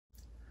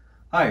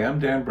Hi, I'm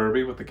Dan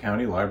Burby with the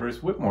County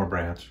Library's Whitmore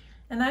Branch.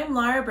 And I'm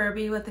Laura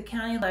Burby with the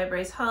County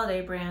Library's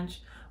Holladay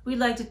Branch. We'd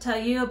like to tell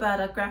you about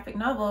a graphic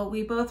novel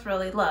we both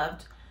really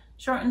loved.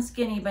 Short and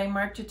Skinny by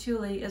Mark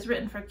Tatulli is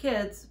written for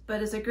kids,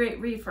 but is a great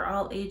read for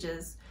all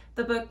ages.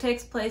 The book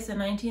takes place in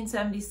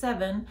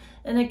 1977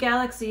 in a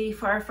galaxy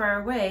far,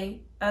 far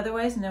away,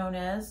 otherwise known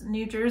as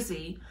New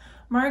Jersey.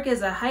 Mark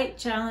is a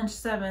height-challenged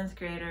 7th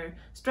grader,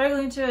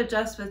 struggling to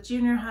adjust with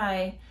junior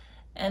high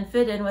and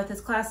fit in with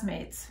his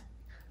classmates.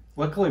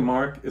 Luckily,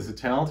 Mark is a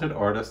talented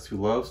artist who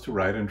loves to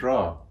write and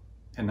draw.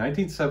 And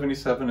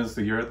 1977 is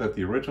the year that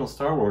the original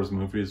Star Wars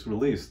movie is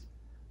released.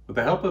 With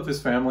the help of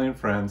his family and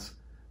friends,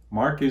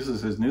 Mark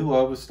uses his new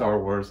love of Star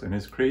Wars and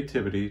his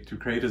creativity to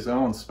create his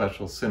own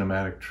special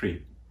cinematic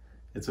treat.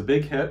 It's a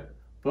big hit,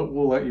 but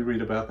we'll let you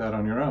read about that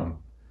on your own.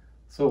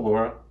 So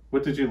Laura,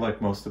 what did you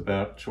like most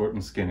about Short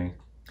and Skinny?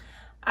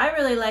 I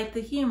really liked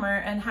the humor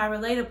and how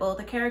relatable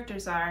the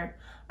characters are.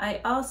 I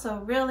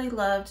also really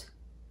loved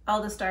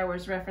all the Star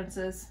Wars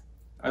references.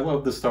 I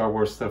love the Star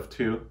Wars stuff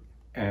too,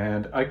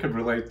 and I could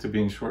relate to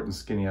being short and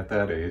skinny at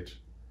that age.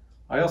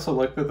 I also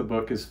like that the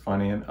book is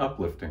funny and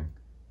uplifting.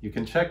 You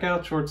can check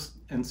out Short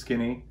and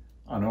Skinny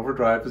on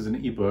Overdrive as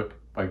an ebook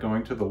by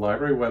going to the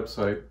library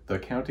website,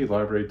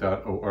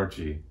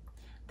 thecountylibrary.org.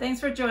 Thanks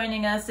for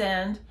joining us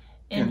and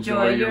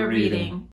enjoy your reading.